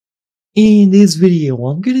In this video,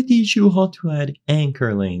 I'm gonna teach you how to add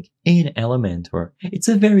anchor link in Elementor. It's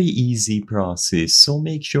a very easy process, so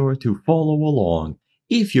make sure to follow along.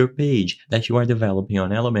 If your page that you are developing on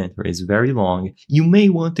Elementor is very long, you may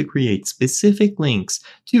want to create specific links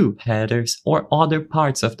to headers or other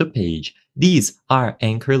parts of the page. These are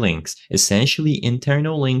anchor links, essentially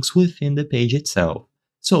internal links within the page itself.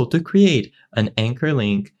 So to create an anchor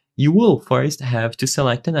link, you will first have to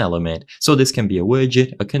select an element. So this can be a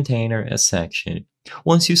widget, a container, a section.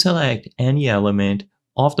 Once you select any element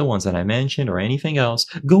of the ones that I mentioned or anything else,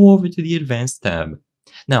 go over to the Advanced tab.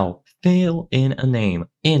 Now, fill in a name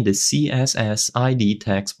in the CSS ID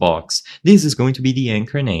text box. This is going to be the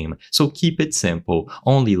anchor name, so keep it simple.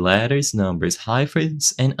 Only letters, numbers,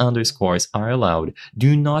 hyphens, and underscores are allowed.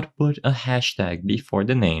 Do not put a hashtag before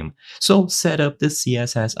the name. So set up the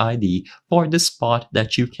CSS ID for the spot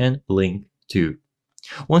that you can link to.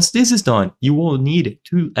 Once this is done, you will need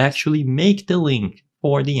to actually make the link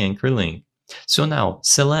for the anchor link. So now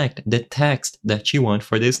select the text that you want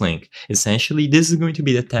for this link. Essentially, this is going to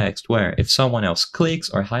be the text where if someone else clicks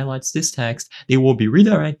or highlights this text, they will be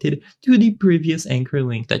redirected to the previous anchor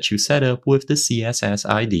link that you set up with the CSS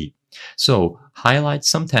ID. So highlight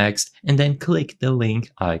some text and then click the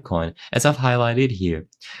link icon as I've highlighted here.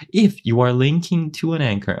 If you are linking to an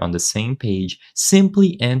anchor on the same page,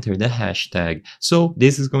 simply enter the hashtag. So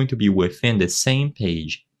this is going to be within the same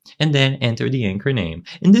page. And then enter the anchor name.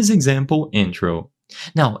 In this example, intro.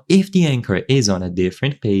 Now, if the anchor is on a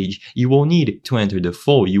different page, you will need to enter the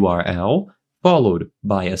full URL, followed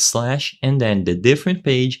by a slash, and then the different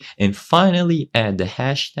page, and finally add the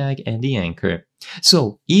hashtag and the anchor.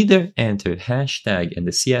 So either enter hashtag and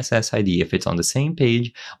the CSS ID if it's on the same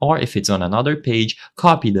page, or if it's on another page,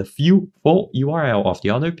 copy the full URL of the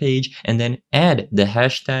other page, and then add the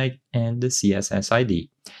hashtag and the CSS ID.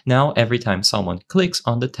 Now, every time someone clicks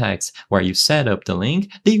on the text where you set up the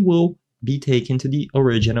link, they will be taken to the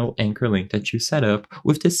original anchor link that you set up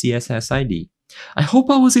with the CSS ID. I hope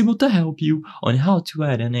I was able to help you on how to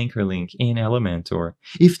add an anchor link in Elementor.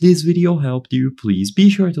 If this video helped you, please be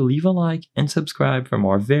sure to leave a like and subscribe for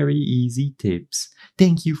more very easy tips.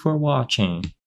 Thank you for watching.